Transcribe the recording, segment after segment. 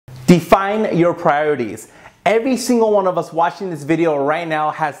Define your priorities. Every single one of us watching this video right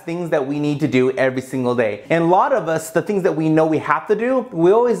now has things that we need to do every single day. And a lot of us, the things that we know we have to do,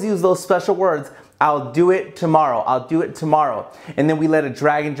 we always use those special words. I'll do it tomorrow. I'll do it tomorrow. And then we let it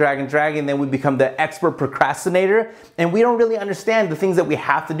drag and drag and drag, and then we become the expert procrastinator, and we don't really understand the things that we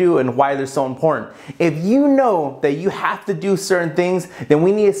have to do and why they're so important. If you know that you have to do certain things, then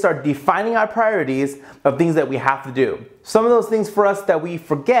we need to start defining our priorities of things that we have to do. Some of those things for us that we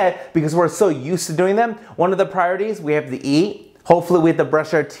forget because we're so used to doing them. One of the priorities, we have to eat. Hopefully we have to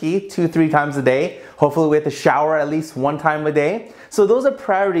brush our teeth 2-3 times a day. Hopefully we have to shower at least 1 time a day. So those are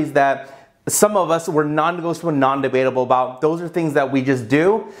priorities that some of us were non-negotiable, non-debatable about. Those are things that we just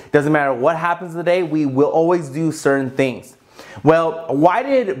do. Doesn't matter what happens today, we will always do certain things. Well, why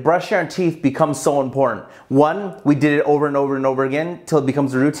did brushing our teeth become so important? 1, we did it over and over and over again till it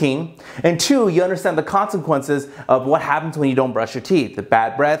becomes a routine. And 2, you understand the consequences of what happens when you don't brush your teeth. The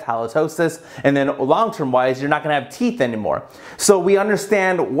bad breath, halitosis, and then long-term wise, you're not gonna have teeth anymore. So we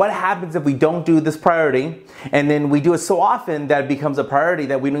understand what happens if we don't do this priority, and then we do it so often that it becomes a priority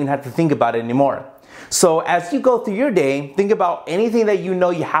that we don't even have to think about it anymore. So as you go through your day, think about anything that you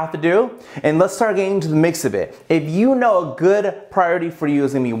know you have to do, and let's start getting into the mix of it. If you know a good priority for you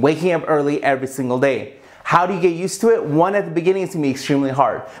is gonna be waking up early every single day, how do you get used to it? 1, at the beginning, it's gonna be extremely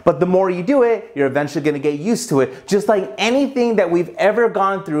hard. But the more you do it, you're eventually gonna get used to it. Just like anything that we've ever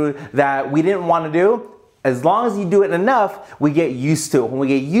gone through that we didn't wanna do, as long as you do it enough, we get used to it. When we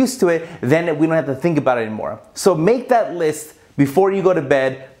get used to it, then we don't have to think about it anymore. So make that list before you go to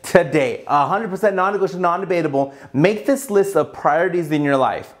bed today. 100% non-negotiable, non-debatable. Make this list of priorities in your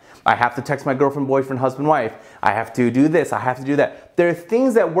life. I have to text my girlfriend, boyfriend, husband, wife. I have to do this. I have to do that. There are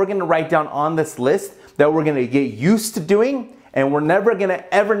things that we're gonna write down on this list that we're gonna get used to doing, and we're never gonna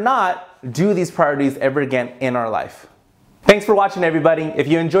ever not do these priorities ever again in our life. Thanks for watching, everybody. If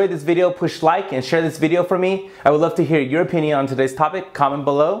you enjoyed this video, push like and share this video for me. I would love to hear your opinion on today's topic. Comment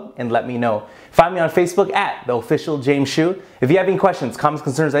below and let me know. Find me on Facebook at The Official James Hsu. If you have any questions, comments,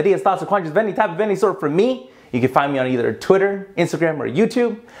 concerns, ideas, thoughts, or questions of any type of any sort for me, you can find me on either Twitter, Instagram, or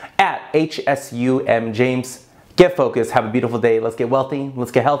YouTube at HSUM James. Get focused. Have a beautiful day. Let's get wealthy.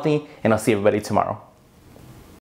 Let's get healthy. And I'll see everybody tomorrow.